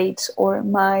my grades or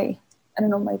my, I don't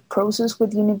know, my process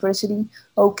with university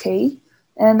okay.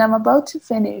 And I'm about to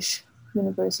finish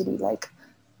university like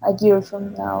a year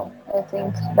from now. I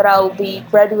think that I'll be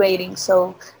graduating,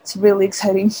 so it's really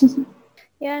exciting.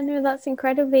 Yeah, no, that's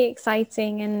incredibly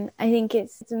exciting. And I think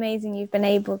it's amazing you've been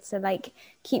able to like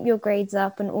keep your grades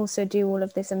up and also do all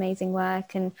of this amazing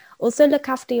work and also look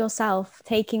after yourself.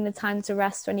 Taking the time to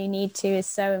rest when you need to is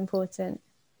so important.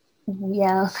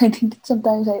 Yeah, I think that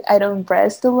sometimes I don't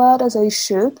rest a lot as I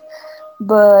should,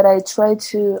 but I try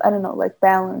to, I don't know, like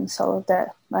balance all of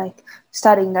that, like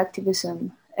studying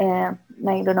activism and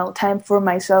I don't know, time for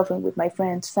myself and with my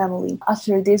friends, family.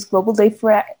 After this global day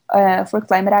for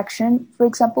climate action, for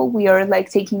example, we are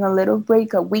like taking a little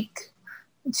break, a week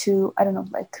to, I don't know,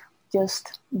 like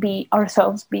just be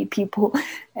ourselves, be people,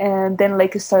 and then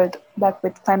like start back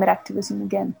with climate activism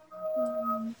again.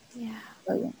 Yeah.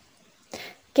 So, yeah.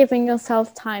 Giving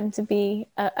yourself time to be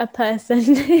a person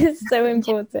is so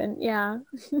important. Yeah.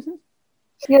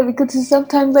 Yeah, because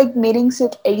sometimes like meetings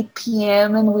at 8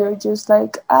 p.m. and we're just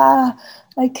like, I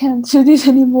can't do this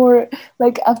anymore.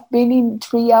 Like I've been in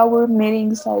 3 hour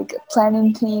meetings, like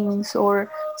planning things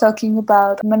or talking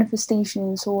about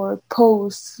manifestations or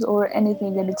posts or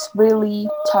anything, and it's really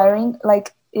tiring.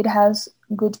 Like it has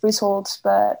good results,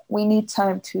 but we need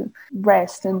time to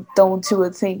rest and don't do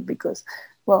a thing because,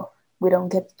 well, we don't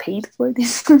get paid for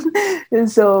this.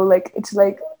 And so like it's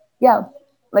like, yeah,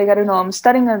 like, I don't know, I'm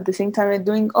studying at the same time and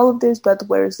doing all of this, but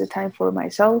where's the time for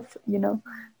myself, you know?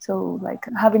 So like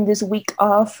having this week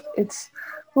off,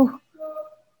 whew,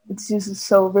 it's just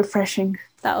so refreshing.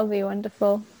 That will be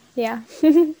wonderful. Yeah.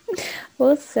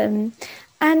 Awesome.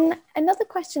 And another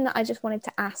question that I just wanted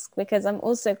to ask, because I'm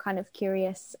also kind of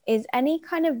curious, is any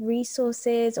kind of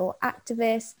resources or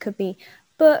activists, could be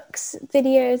books,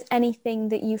 videos, anything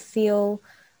that you feel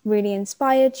really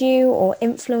inspired you or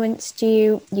influenced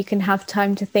you? You can have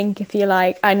time to think if you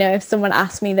like. I know if someone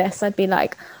asked me this, I'd be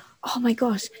like, oh my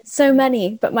gosh, so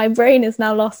many, but my brain has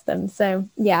now lost them. So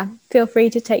yeah, feel free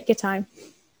to take your time.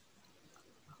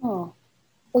 Oh,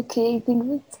 okay. I think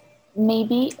that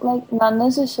maybe like not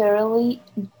necessarily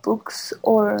books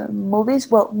or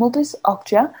movies. Well, movies,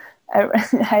 Okja. I,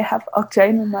 I have Okja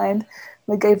in my mind.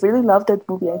 Like I really love that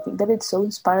movie. I think that it's so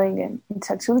inspiring and it's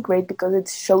actually great because it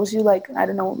shows you like I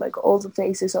don't know like all the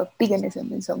phases of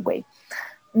veganism in some way.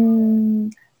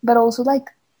 Mm, but also like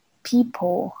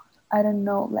people. I don't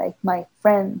know like my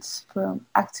friends from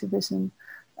activism.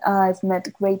 I've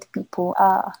met great people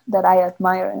that I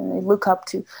admire and I look up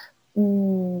to.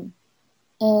 Mm,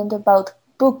 and about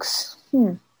books,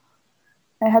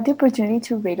 I had the opportunity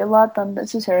to read a lot, not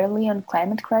necessarily on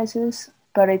climate crisis,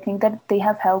 but I think that they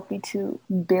have helped me to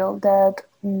build that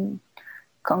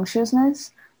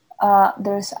consciousness.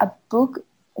 There's a book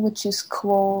which is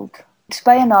called, it's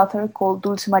by an author called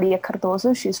Dulce Maria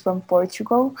Cardoso. She's from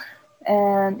Portugal,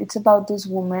 and it's about this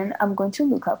woman. I'm going to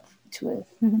look up to it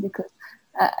because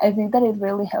I think that it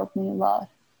really helped me a lot.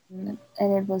 And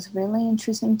it was really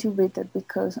interesting to read it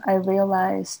because I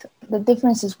realized the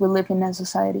differences we live in as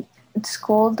society. It's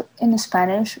called in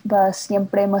Spanish, "Va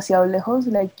siempre demasiado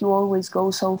lejos," like you always go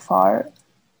so far.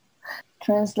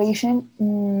 Translation,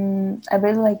 I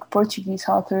really like Portuguese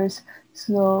authors,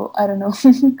 so I don't know.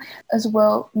 As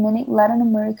well, many Latin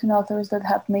American authors that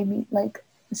have made me like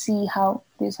see how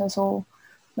this has all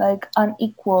like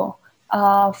unequal.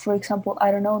 For example,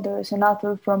 I don't know, there is an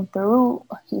author from Peru.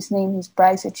 His name is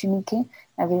Bryce Echenique.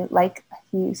 I really like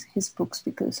his books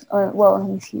because,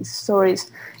 his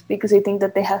stories, because I think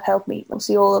that they have helped me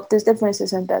see all of these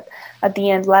differences, and that at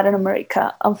the end, Latin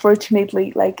America,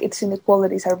 unfortunately, like its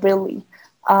inequalities are really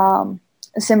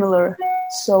similar.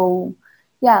 So,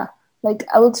 yeah, like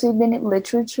I would say, in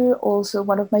literature, also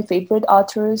one of my favorite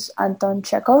authors, Anton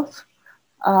Chekhov.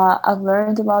 I've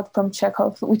learned a lot from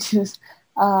Chekhov, which is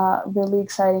really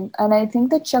exciting. And I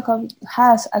think that Chekhov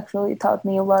has actually taught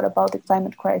me a lot about the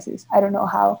climate crisis. I don't know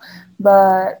how,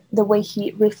 but the way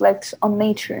he reflects on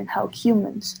nature and how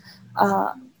humans,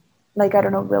 like, I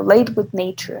don't know, relate with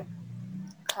nature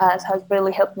has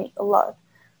really helped me a lot.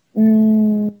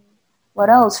 Mm, what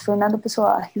else? Fernando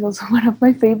Pessoa. He's also one of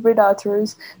my favorite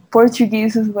authors.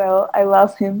 Portuguese as well. I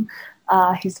love him.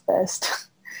 He's best.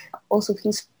 Also,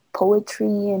 his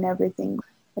poetry and everything.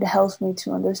 It helps me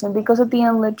to understand because at the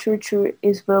end, literature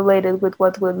is related with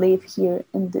what we live here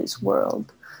in this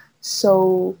world.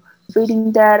 So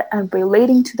reading that and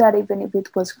relating to that, even if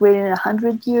it was written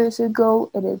 100 years ago,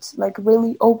 it is like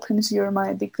really opens your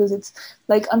mind because it's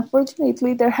like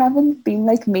unfortunately there haven't been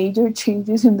like major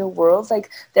changes in the world. Like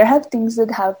there have things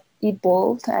that have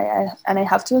evolved, and I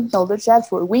have to acknowledge that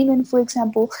for women, for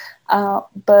example.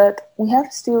 But we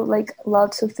have still like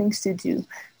lots of things to do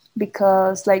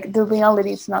because like the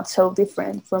reality is not so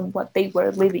different from what they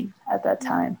were living at that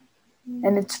time,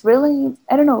 and it's really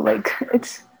I don't know like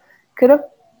it's kind of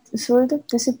sort of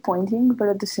disappointing, but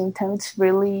at the same time it's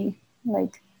really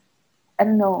like I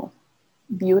don't know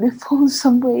beautiful in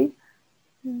some way.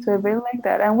 So I really like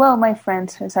that. And well, my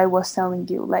friends, as I was telling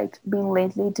you, like been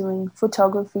lately doing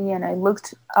photography, and I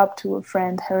looked up to a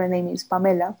friend. Her name is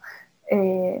Pamela.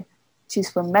 Uh,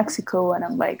 she's from Mexico, and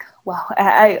I'm like, wow,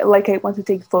 I like I want to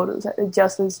take photos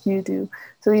just as you do.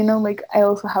 So like I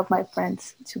also have my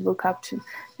friends to look up to,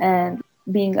 and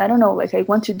being I don't know, like I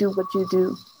want to do what you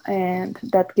do, and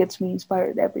that gets me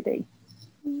inspired every day.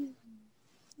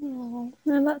 Oh,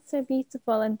 no, that's so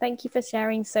beautiful, and thank you for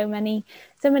sharing so many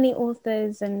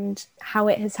authors and how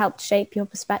it has helped shape your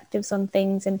perspectives on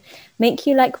things and make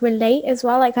you like relate as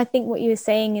well. Like I think what you were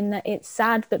saying in that it's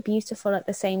sad but beautiful at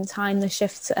the same time. The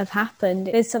shifts that have happened.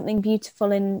 There's something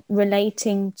beautiful in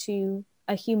relating to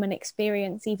a human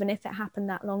experience, even if it happened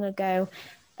that long ago,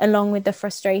 along with the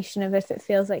frustration of if it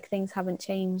feels like things haven't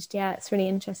changed. Yeah, it's really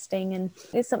interesting, and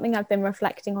it's something I've been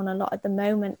reflecting on a lot at the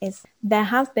moment. Is there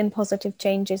have been positive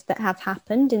changes that have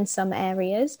happened in some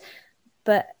areas,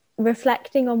 but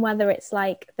reflecting on whether it's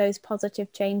like those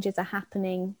positive changes are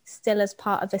happening still as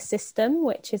part of a system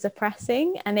which is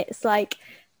oppressing, and it's like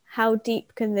how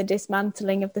deep can the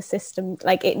dismantling of the system,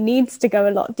 like it needs to go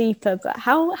a lot deeper, but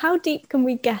how deep can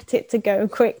we get it to go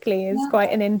quickly is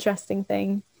quite an interesting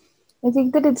thing. I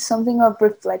think that it's something of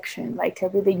reflection. Like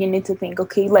every day you need to think,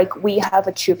 okay, like we have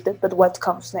achieved it, but what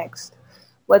comes next?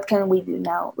 What can we do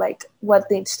now? Like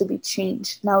what needs to be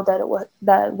changed now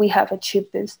that we have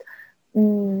achieved this?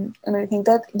 And I think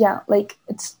that, yeah, like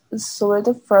it's sort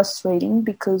of frustrating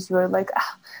because you're like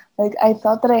I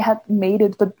thought that I had made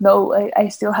it, but no, I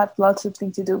still have lots of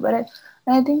things to do. And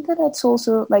I think that that's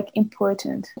also like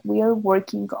important. We are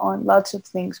working on lots of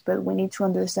things, but we need to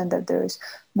understand that there's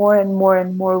more and more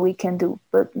and more we can do,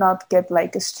 but not get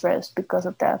like stressed because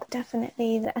of that.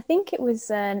 Definitely. I think it was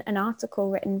an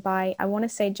article written by, I want to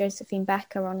say, Josephine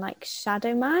Becker on like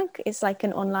Shadow Mag. It's like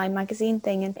an online magazine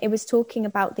thing. And it was talking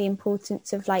about the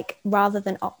importance of like, rather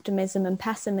than optimism and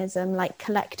pessimism, like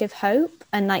collective hope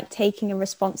and like taking a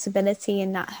responsibility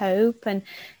in that hope. And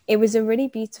it was a really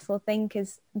beautiful thing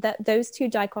because those two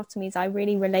dichotomies, I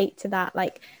really relate to that,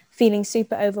 like feeling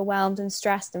super overwhelmed and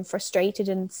stressed and frustrated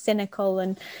and cynical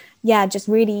and just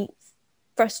really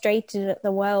frustrated at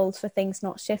the world for things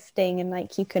not shifting. And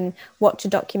like you can watch a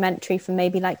documentary from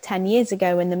maybe like 10 years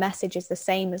ago and the message is the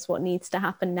same as what needs to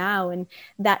happen now, and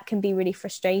that can be really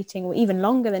frustrating, or even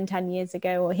longer than 10 years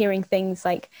ago, or hearing things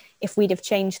like if we'd have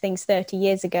changed things 30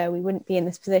 years ago we wouldn't be in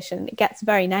this position. It gets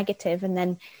very negative, and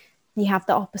then you have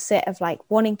the opposite of like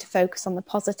wanting to focus on the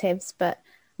positives but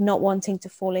not wanting to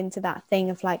fall into that thing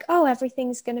of like, oh,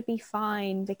 everything's going to be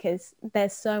fine, because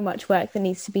there's so much work that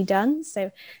needs to be done.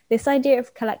 So this idea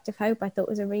of collective hope I thought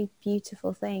was a really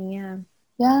beautiful thing.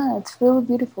 Yeah, it's really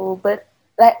beautiful, but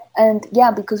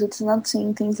because it's not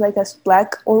seeing things like as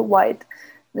black or white,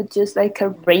 but just like a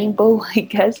rainbow, I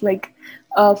guess, like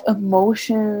of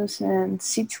emotions and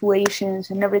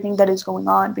situations and everything that is going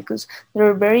on. Because there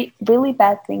are very really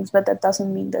bad things, but that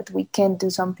doesn't mean that we can't do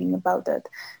something about it.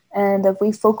 And if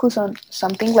we focus on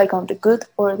something like on the good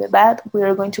or the bad, we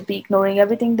are going to be ignoring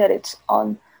everything that it's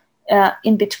on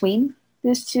in between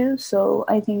these two. So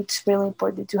I think it's really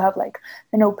important to have like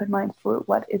an open mind for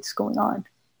what is going on.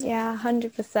 Yeah,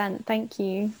 100%. Thank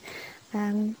you.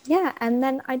 And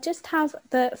then I just have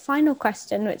the final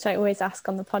question, which I always ask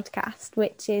on the podcast,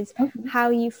 which is how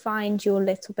you find your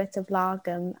little bit of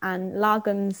lagom. And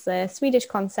lagem's a Swedish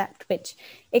concept, which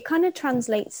it kind of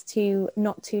translates to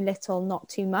not too little, not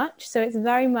too much. So it's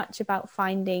very much about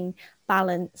finding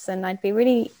balance. And I'd be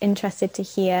really interested to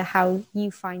hear how you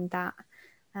find that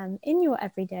in your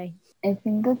everyday. I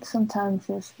think that sometimes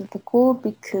it's difficult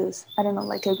because I don't know,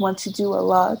 like I want to do a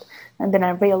lot and then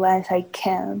I realize I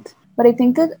can't. But I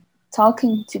think that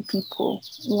talking to people,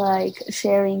 like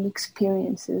sharing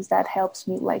experiences, that helps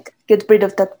me like get rid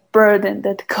of that burden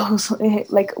that goes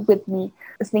like with me.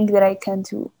 I think that I can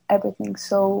do everything.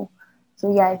 So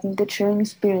yeah, I think that sharing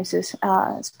experiences,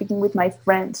 speaking with my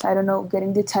friends, I don't know,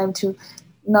 getting the time to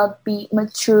not be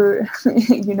mature,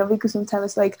 because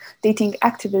sometimes like dating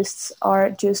activists are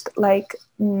just like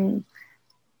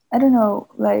I don't know,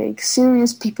 like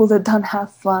serious people that don't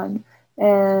have fun.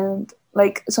 And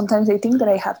like sometimes I think that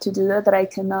I have to do that I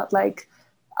cannot like,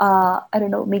 I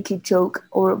don't know, make a joke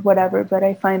or whatever. But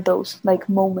I find those like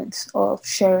moments of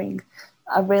sharing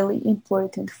are really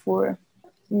important for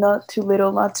not too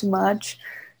little, not too much.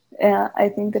 I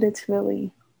think that it's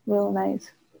really, really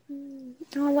nice.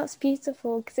 Oh, that's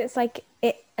beautiful, because it's like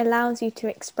it allows you to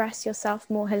express yourself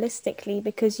more holistically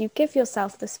because you give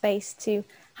yourself the space to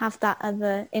have that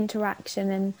other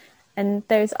interaction and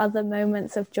those other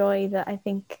moments of joy that I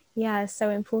think, is so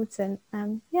important.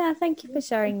 Thank you for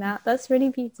sharing that. That's really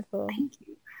beautiful. Thank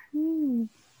you.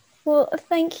 Well,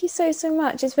 thank you so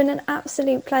much. It's been an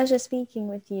absolute pleasure speaking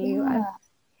with you. Yeah.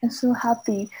 I'm so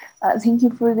happy. Thank you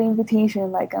for the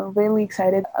invitation. Like, I'm really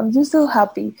excited. I'm just so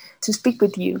happy to speak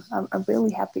with you. I'm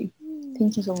really happy.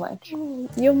 Thank you so much.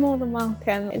 You're more than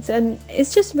welcome.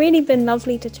 It's just really been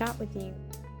lovely to chat with you.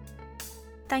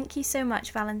 Thank you so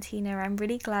much, Valentina. I'm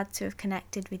really glad to have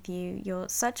connected with you. You're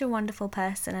such a wonderful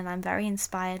person and I'm very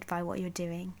inspired by what you're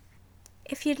doing.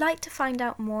 If you'd like to find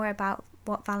out more about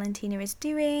what Valentina is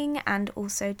doing and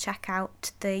also check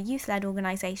out the youth-led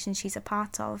organisation she's a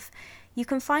part of, you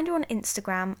can find her on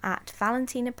Instagram at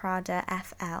Valentina Prada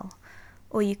FL,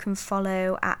 or you can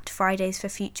follow at Fridays for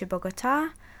Future Bogota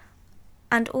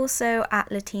and also at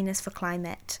Latinas for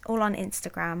Climate, all on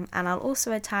Instagram, and I'll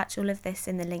also attach all of this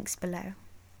in the links below.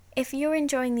 If you're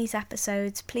enjoying these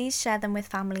episodes, please share them with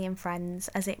family and friends,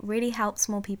 as it really helps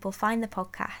more people find the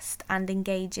podcast and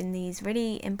engage in these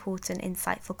really important,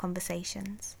 insightful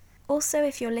conversations. Also,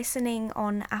 if you're listening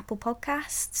on Apple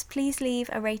Podcasts, please leave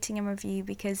a rating and review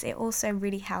because it also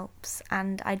really helps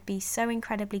and I'd be so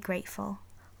incredibly grateful.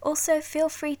 Also, feel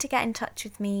free to get in touch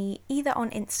with me either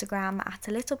on Instagram at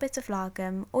a little bit of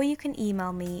lagom, or you can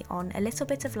email me on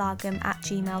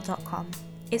alittlebitoflagom@gmail.com.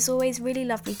 It's always really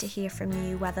lovely to hear from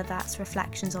you, whether that's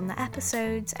reflections on the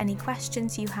episodes, any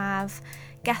questions you have,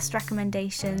 guest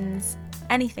recommendations,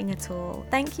 anything at all.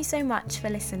 Thank you so much for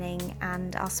listening,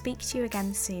 and I'll speak to you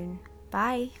again soon.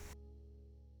 Bye.